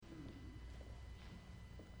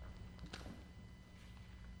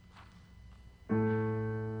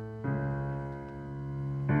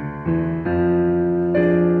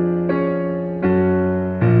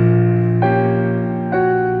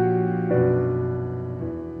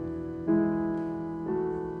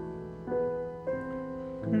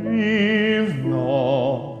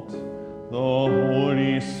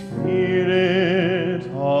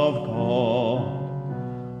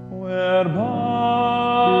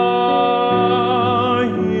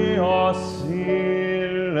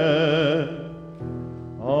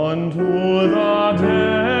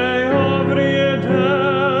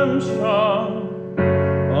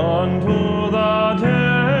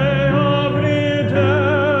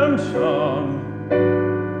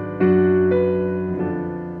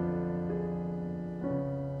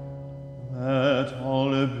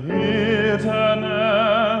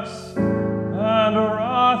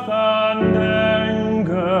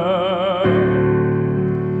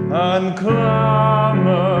and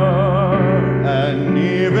clamor and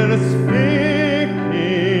evil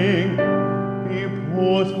speaking be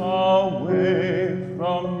put away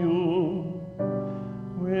from you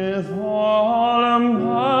with all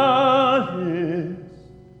malice.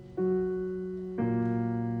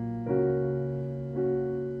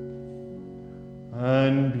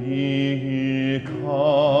 And be ye kind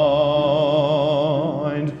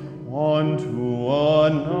one to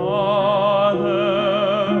another,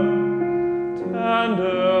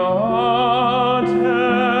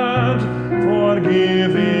 tender-hearted,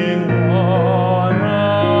 forgiving one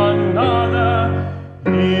another,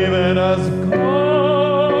 even as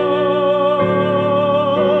God,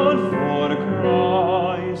 for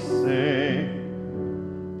Christ's sake,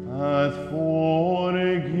 hath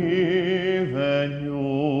forgiven you.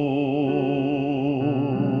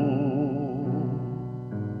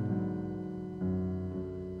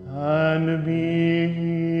 And be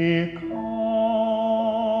ye kind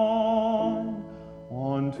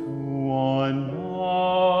one to another,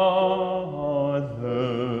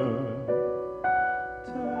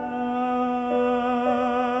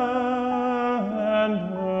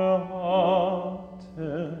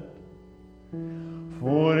 tender-hearted,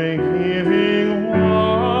 forgiving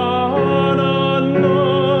one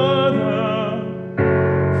another,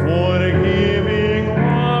 forgiving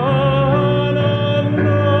one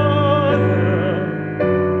another,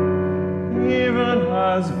 even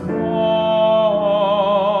as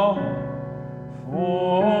God,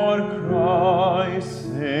 for Christ's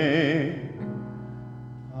sake,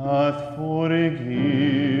 hath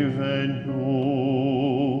forgiven you,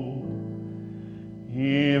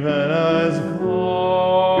 even